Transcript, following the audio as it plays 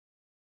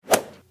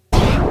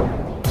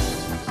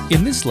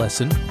In this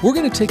lesson, we're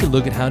going to take a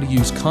look at how to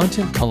use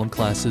content column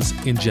classes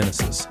in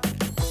Genesis.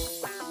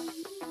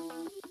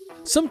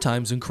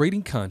 Sometimes in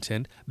creating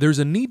content, there's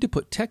a need to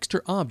put text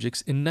or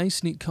objects in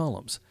nice, neat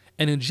columns.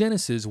 And in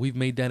Genesis, we've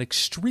made that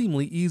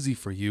extremely easy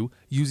for you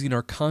using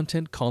our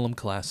content column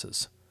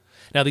classes.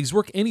 Now, these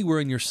work anywhere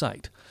in your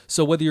site,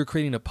 so whether you're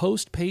creating a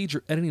post, page,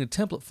 or editing a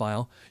template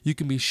file, you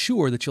can be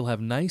sure that you'll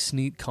have nice,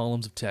 neat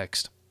columns of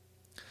text.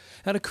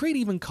 Now, to create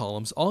even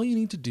columns, all you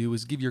need to do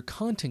is give your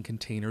content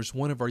containers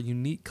one of our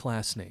unique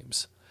class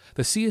names.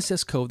 The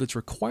CSS code that's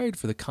required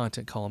for the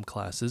content column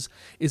classes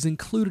is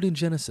included in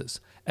Genesis,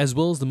 as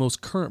well as the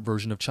most current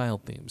version of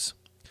child themes.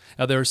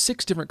 Now, there are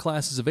 6 different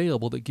classes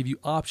available that give you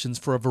options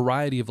for a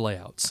variety of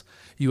layouts.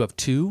 You have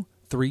 2,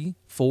 3,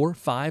 4,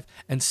 5,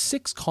 and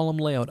 6 column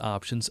layout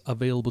options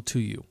available to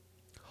you.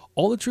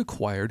 All that's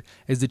required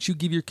is that you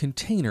give your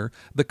container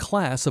the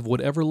class of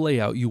whatever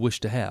layout you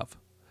wish to have.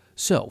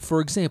 So, for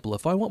example,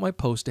 if I want my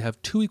post to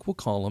have 2 equal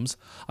columns,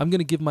 I'm going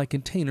to give my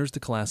containers the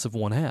class of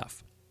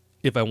 1/2.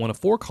 If I want a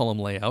 4-column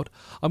layout,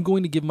 I'm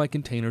going to give my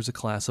containers a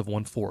class of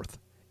 1/4.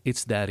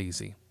 It's that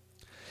easy.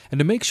 And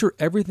to make sure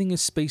everything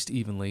is spaced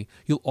evenly,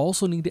 you'll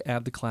also need to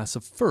add the class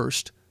of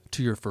first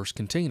to your first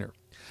container.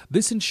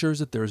 This ensures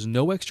that there is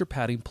no extra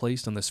padding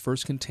placed on this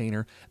first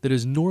container that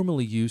is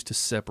normally used to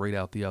separate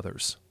out the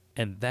others.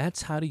 And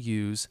that's how to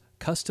use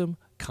custom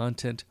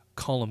content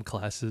column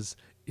classes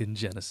in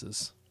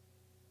Genesis.